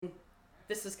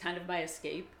this is kind of my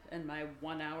escape and my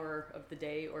 1 hour of the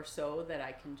day or so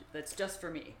that that's just for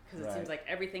me. Because it seems like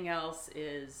everything else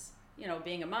is,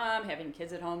 being a mom, having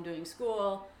kids at home, doing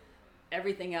school,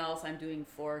 everything else I'm doing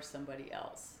for somebody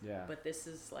else. Yeah. But this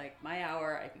is like my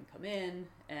hour. I can come in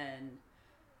and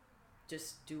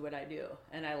just do what I do.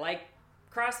 And I like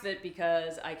CrossFit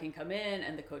because I can come in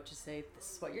and the coaches say,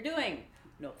 this is what you're doing.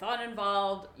 No thought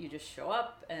involved. You just show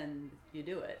up and you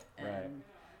do it. And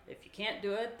if you can't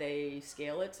do it, they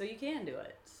scale it so you can do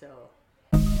it. So.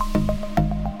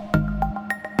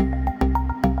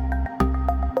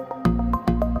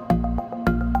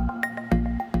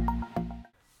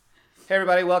 Hey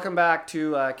everybody, welcome back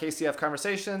to KCF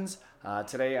Conversations.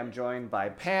 Today I'm joined by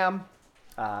Pam.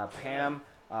 Pam,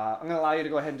 I'm going to allow you to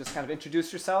go ahead and just kind of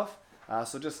introduce yourself.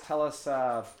 So just tell us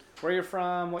where you're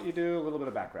from, what you do, a little bit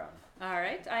of background. All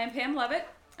right, I am Pam Levitt,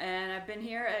 and I've been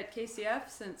here at KCF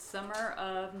since summer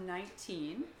of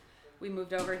 19. We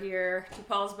moved over here to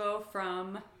Paulsbo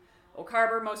from Oak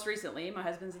Harbor most recently. My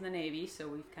husband's in the Navy, so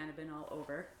we've kind of been all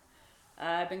over.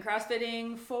 I've been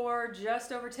CrossFitting for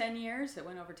just over 10 years. It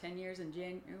went over 10 years in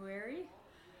January.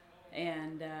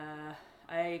 And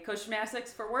I coach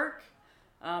gymnastics for work,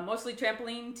 mostly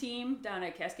trampoline team down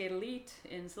at Cascade Elite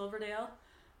in Silverdale.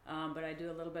 But I do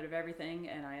a little bit of everything,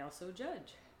 and I also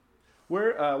judge.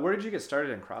 Where did you get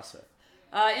started in CrossFit?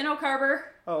 In Oak Harbor.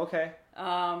 Oh, okay.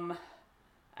 A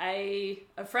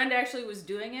friend actually was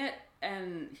doing it,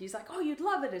 and he's like, oh, you'd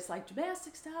love it. It's like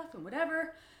gymnastic stuff and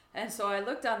whatever. And so I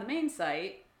looked on the main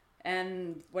site,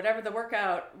 and whatever the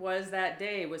workout was that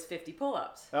day was 50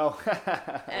 pull-ups. Oh, right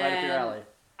up your alley.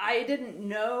 I didn't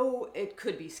know it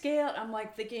could be scaled. I'm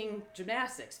like thinking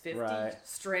gymnastics, 50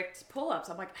 strict pull-ups.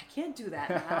 I'm like, I can't do that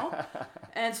now.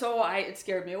 And so it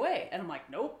scared me away. And I'm like,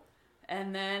 nope.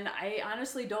 And then I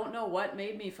honestly don't know what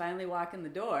made me finally walk in the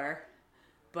door,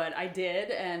 but I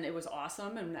did, and it was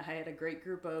awesome. And I had a great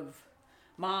group of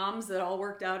moms that all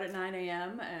worked out at 9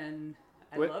 a.m., and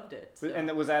I loved it. So. And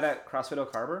was that at CrossFit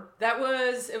Oak Harbor?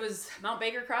 It was Mount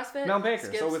Baker CrossFit. Mount Baker,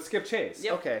 so with Skip Chase.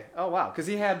 Yep. Okay. Oh, wow. Because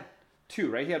he had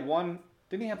two, right? He had one,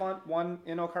 didn't he have one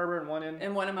in Oak Harbor and one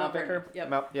in Mount Baker?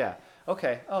 Yep. Yeah.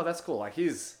 Okay. Oh, that's cool. Like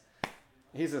he's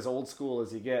as old school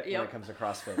as you get when it comes to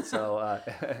CrossFit. So,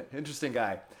 interesting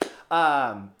guy.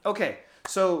 Okay.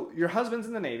 So your husband's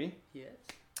in the Navy. Yes.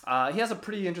 He has a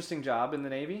pretty interesting job in the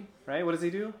Navy, right? What does he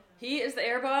do? He is the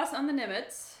air boss on the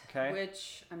Nimitz, okay.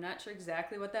 Which I'm not sure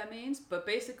exactly what that means, but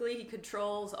basically he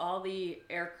controls all the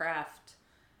aircraft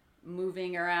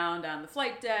moving around on the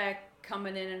flight deck,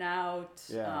 coming in and out.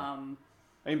 Yeah. I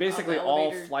mean, basically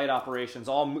all flight operations,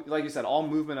 like you said, all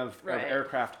movement of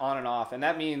aircraft on and off. And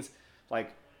that means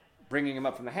like bringing them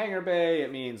up from the hangar bay.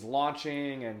 It means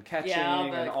launching and catching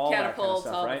and all that kind of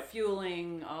stuff, all right? The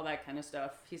fueling, all that kind of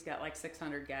stuff. He's got like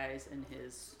 600 guys in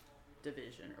his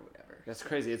division or whatever. That's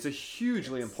crazy. It's a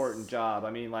hugely important job. I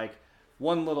mean, like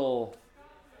one little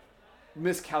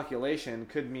miscalculation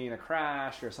could mean a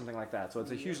crash or something like that. So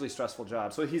it's a hugely stressful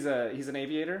job. So he's an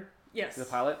aviator? Yes. He's a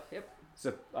pilot? Yep.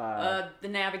 So, the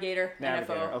navigator.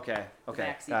 NFO. Okay.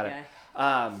 Got it.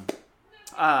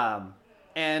 Guy.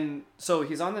 And so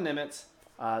he's on the Nimitz.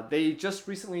 They just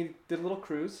recently did a little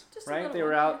cruise, right? They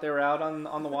were out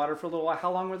on the water for a little while.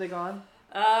 How long were they gone?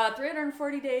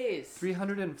 340 days.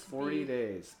 340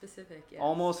 days. Specific, yes.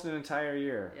 Almost an entire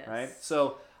year, yes. Right?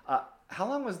 So, how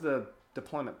long was the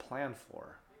deployment planned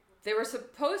for? They were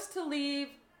supposed to leave,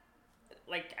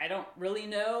 I don't really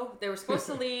know. They were supposed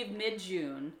to leave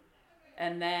mid-June,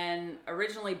 and then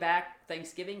originally back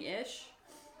Thanksgiving-ish.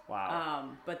 Wow.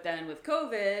 But then with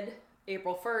COVID,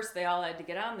 April 1st, they all had to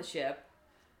get on the ship,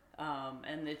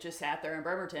 and it just sat there in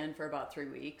Bremerton for about 3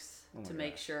 weeks to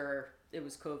make sure it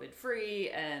was COVID-free,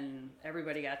 and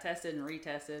everybody got tested and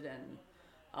retested and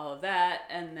all of that.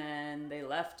 And then they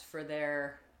left for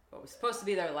what was supposed to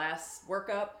be their last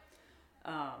workup,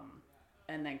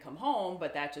 and then come home,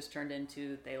 but that just turned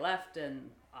into they left and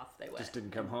off they went. Just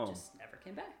didn't come home. Just never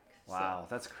came back. Wow,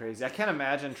 that's crazy. I can't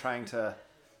imagine trying to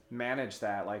manage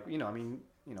that.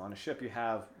 On a ship you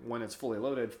have, when it's fully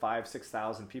loaded,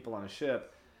 5,000-6,000 people on a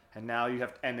ship, and now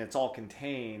and it's all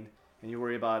contained, and you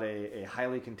worry about a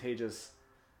highly contagious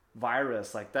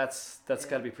virus. Like that's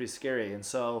got to be pretty scary. And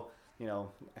so,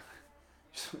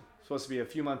 supposed to be a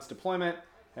few months deployment,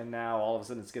 and now all of a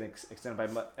sudden it's getting extended by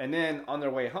month. And then on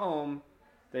their way home,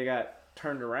 they got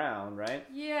turned around, right?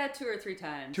 Yeah, 2 or 3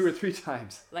 times. 2 or 3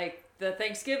 times. Like the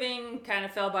Thanksgiving kind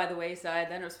of fell by the wayside.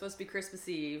 Then it was supposed to be Christmas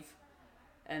Eve.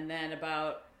 And then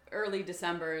about early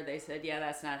December, they said, yeah,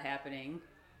 that's not happening.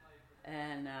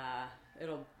 And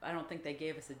I don't think they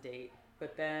gave us a date.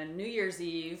 But then New Year's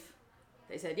Eve,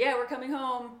 they said, yeah, we're coming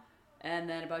home. And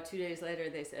then about 2 days later,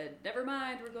 they said, never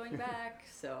mind, we're going back.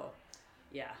 So,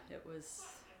 yeah, it was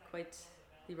quite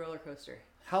the roller coaster.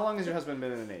 How long has your husband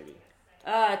been in the Navy?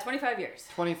 25 years.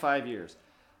 25 years.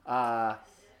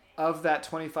 Of that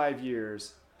 25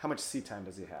 years, how much sea time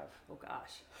does he have? Oh,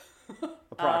 gosh.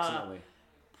 Approximately.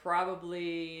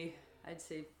 Probably, I'd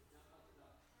say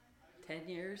 10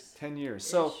 years. 10 years.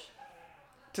 So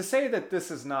to say that this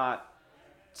is not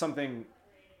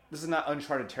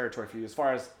uncharted territory for you as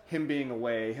far as him being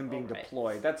away, him being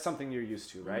deployed. That's something you're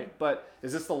used to, right? Mm-hmm. But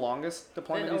is this the longest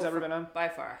deployment he's ever been on? By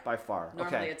far. By far.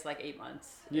 Normally it's like 8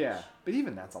 months. Yeah, but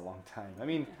even that's a long time. I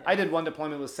mean, I did one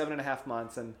deployment with 7.5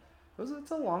 months, and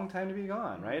it's a long time to be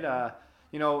gone, right?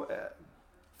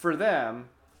 For them,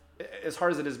 as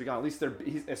hard as it is to be gone, at least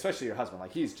especially your husband,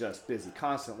 like he's just busy,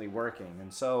 constantly working,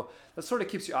 and so that sort of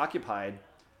keeps you occupied.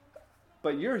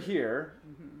 But you're here,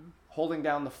 holding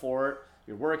down the fort.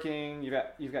 You're working.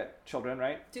 You've got children,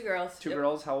 right? 2 girls. Two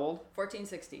girls. How old? 14,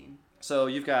 16. So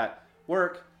you've got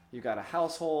work. You've got a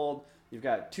household. You've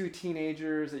got 2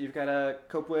 teenagers that you've got to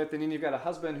cope with, and then you've got a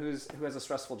husband who has a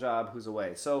stressful job who's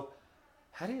away. So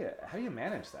how do you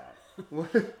manage that?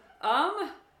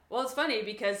 Well, it's funny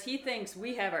because he thinks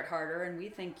we have it harder, and we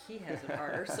think he has it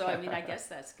harder. So I mean, I guess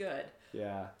that's good.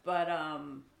 Yeah. But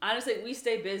honestly, we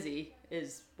stay busy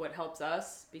is what helps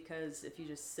us, because if you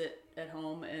just sit at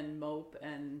home and mope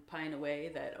and pine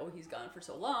away that, oh, he's gone for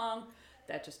so long,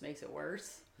 that just makes it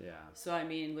worse. Yeah. So I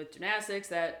mean, with gymnastics,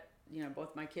 that,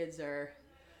 both my kids are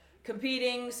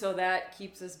competing, so that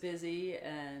keeps us busy,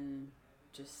 and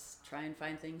just try and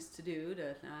find things to do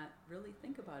to not really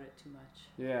think about it too much.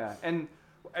 Yeah. And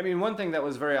I mean, one thing that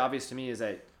was very obvious to me is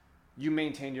that you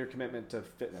maintained your commitment to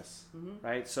fitness,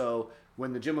 right? So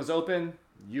when the gym was open,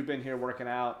 you've been here working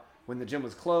out. When the gym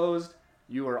was closed,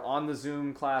 you were on the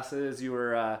Zoom classes. You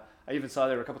were, I even saw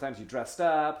there were a couple times you dressed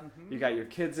up. You got your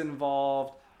kids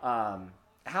involved.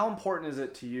 How important is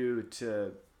it to you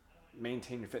to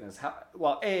maintain your fitness?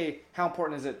 How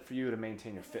important is it for you to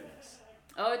maintain your fitness?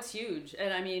 Oh, it's huge.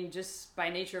 And I mean, just by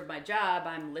nature of my job,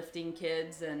 I'm lifting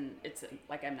kids, and it's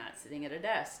like I'm not sitting at a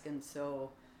desk. And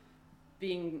so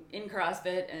being in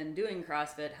CrossFit and doing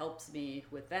CrossFit helps me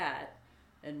with that.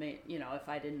 And, if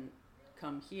I didn't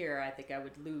come here, I think I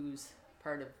would lose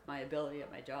part of my ability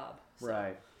at my job. So.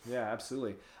 Right. Yeah,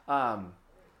 absolutely. How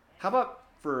about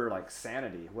for like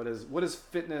sanity? What is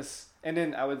fitness? And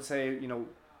then I would say,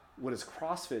 what does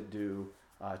CrossFit do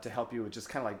to help you just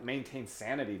kind of like maintain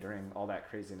sanity during all that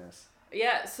craziness?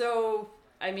 Yeah. So,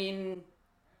 I mean,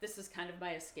 this is kind of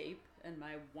my escape and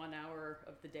my 1 hour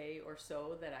of the day or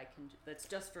so that's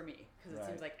just for me. Because it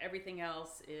seems like everything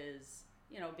else is,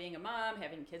 being a mom,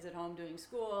 having kids at home, doing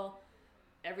school,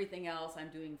 everything else I'm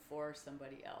doing for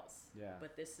somebody else. Yeah.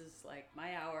 But this is like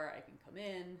my hour. I can come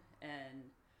in and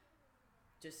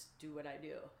just do what I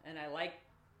do. And I like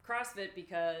CrossFit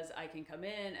because I can come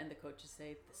in and the coaches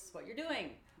say, this is what you're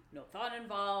doing. No thought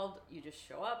involved. You just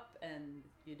show up and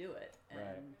you do it.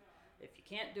 And if you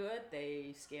can't do it,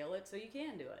 they scale it so you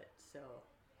can do it. So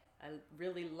I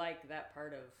really like that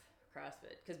part of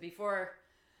CrossFit. Because before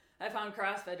I found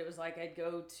CrossFit, it was like I'd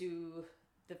go to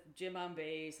the gym on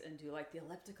base and do like the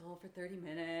elliptical for 30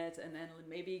 minutes and then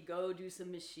maybe go do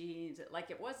some machines. Like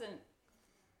it wasn't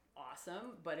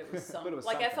awesome, but it was something.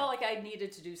 I felt like I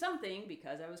needed to do something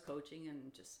because I was coaching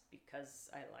and just because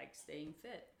I like staying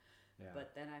fit. Yeah.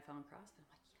 But then I found CrossFit.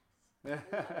 I'm like,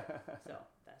 yes. So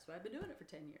that's why I've been doing it for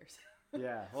 10 years.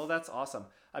 Yeah. Well, that's awesome.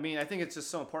 I mean, I think it's just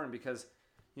so important because,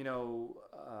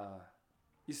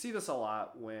 you see this a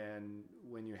lot when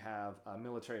you have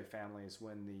military families,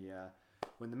 when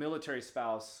the military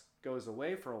spouse goes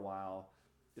away for a while.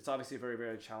 It's obviously a very,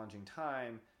 very challenging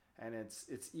time, and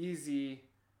it's easy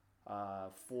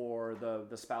for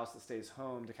the spouse that stays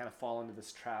home to kind of fall into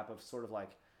this trap of sort of like,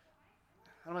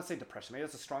 I don't want to say depression, maybe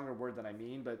that's a stronger word than I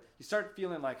mean, but you start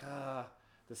feeling like,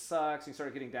 this sucks, and you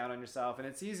start getting down on yourself, and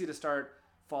it's easy to start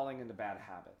falling into bad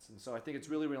habits. And so I think it's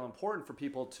really, really important for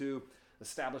people to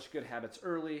establish good habits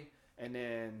early and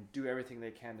then do everything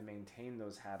they can to maintain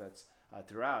those habits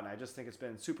throughout. And I just think it's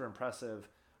been super impressive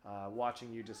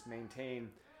watching you just maintain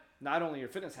not only your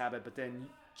fitness habit, but then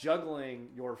juggling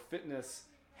your fitness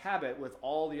habit with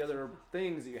all the other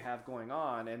things that you have going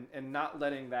on and not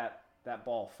letting that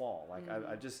ball fall. Like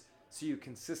I just see you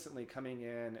consistently coming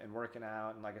in and working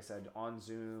out, and like I said, on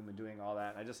Zoom and doing all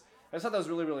that. And I just thought that was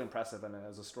really, really impressive, and it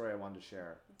was a story I wanted to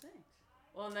share. Thanks.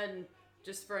 Well, and then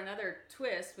just for another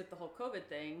twist with the whole COVID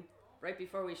thing, right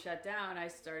before we shut down, I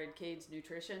started Cade's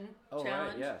nutrition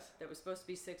challenge. Right, yes. That was supposed to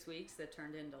be 6 weeks, that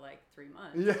turned into like 3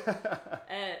 months.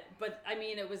 Yeah. But I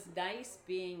mean, it was nice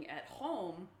being at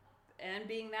home and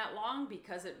being that long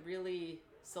because it really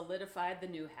solidified the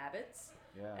new habits.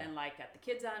 Yeah. And like got the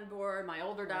kids on board. My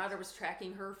older daughter was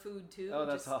tracking her food too. Oh,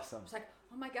 that's awesome. It's like,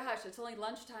 oh my gosh, it's only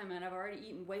lunchtime and I've already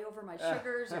eaten way over my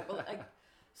sugars.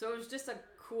 So it was just a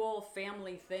cool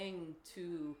family thing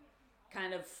to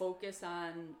kind of focus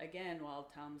on, again, while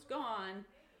Tom's gone,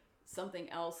 something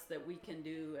else that we can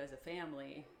do as a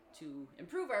family to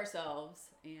improve ourselves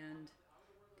and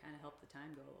kind of help the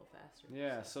time go a little faster.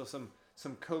 Yeah, so some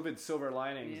COVID silver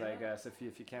linings, I guess, if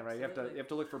you can, right? Absolutely. You have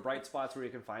to look for bright spots where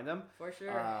you can find them. For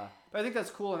sure. But I think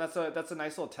that's cool, and that's a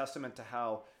nice little testament to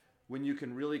how when you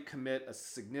can really commit a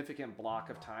significant block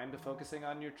of time to focusing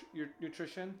on your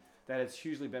nutrition, that it's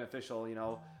hugely beneficial. You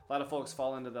know, a lot of folks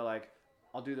fall into the like,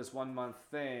 I'll do this 1 month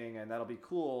thing and that'll be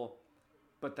cool,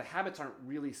 but the habits aren't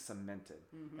really cemented.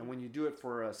 Mm-hmm. And when you do it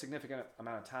for a significant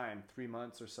amount of time, 3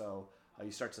 months or so,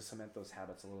 you start to cement those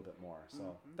habits a little bit more.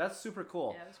 So that's super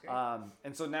cool. Yeah, that's great.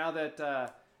 And so now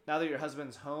that your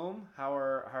husband's home, how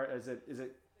is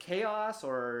it chaos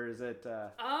or is it?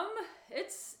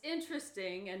 It's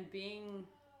interesting, and being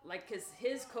like, because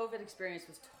his COVID experience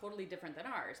was totally different than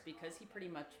ours because he pretty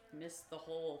much missed the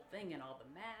whole thing and all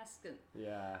the masks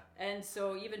and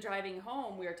so even driving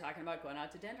home, we were talking about going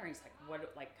out to dinner. And he's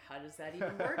like, how does that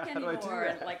even work anymore?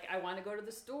 And like, I want to go to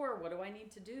the store. What do I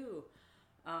need to do?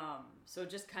 So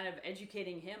just kind of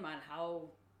educating him on how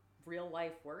real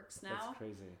life works now. That's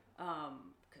crazy.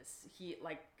 Because he,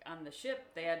 like, on the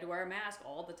ship, they had to wear a mask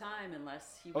all the time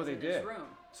unless he was in his room.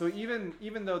 So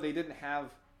even though they didn't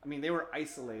have, I mean, they were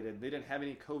isolated. They didn't have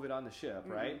any COVID on the ship,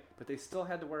 right? But they still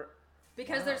had to wear.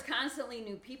 Because there's constantly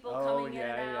new people coming in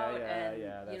and out, and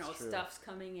that's true. Stuff's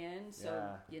coming in, so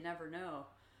you never know.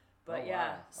 But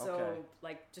okay.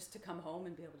 like, just to come home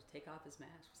and be able to take off his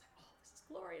mask was like, oh, this is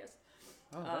glorious.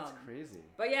 Oh, that's crazy.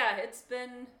 But yeah, it's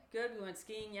been good. We went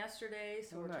skiing yesterday,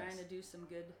 so we're nice. trying to do some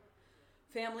good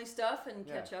family stuff and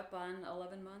catch up on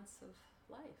 11 months of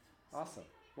life. So. Awesome.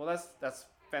 Well, that's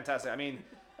fantastic. I mean,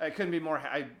 I couldn't be more.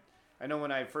 I know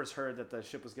when I first heard that the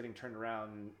ship was getting turned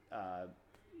around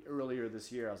earlier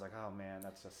this year, I was like, oh man,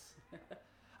 that's just.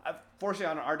 Fortunately,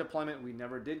 on our deployment, we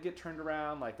never did get turned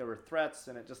around. Like, there were threats,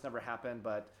 and it just never happened.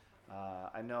 But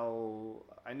I know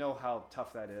how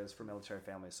tough that is for military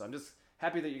families. So I'm just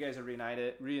happy that you guys are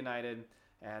reunited,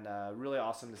 and really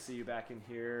awesome to see you back in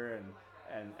here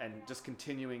and just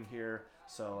continuing here.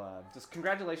 So just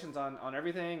congratulations on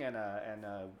everything, and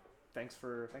thanks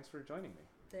for joining me.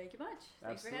 Thank you much.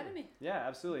 Thanks Absolutely. for having me. Yeah,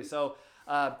 absolutely. So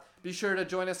be sure to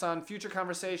join us on future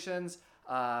conversations.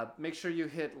 Make sure you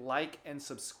hit like and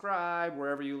subscribe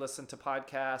wherever you listen to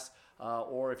podcasts,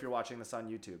 or if you're watching this on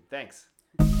YouTube. Thanks.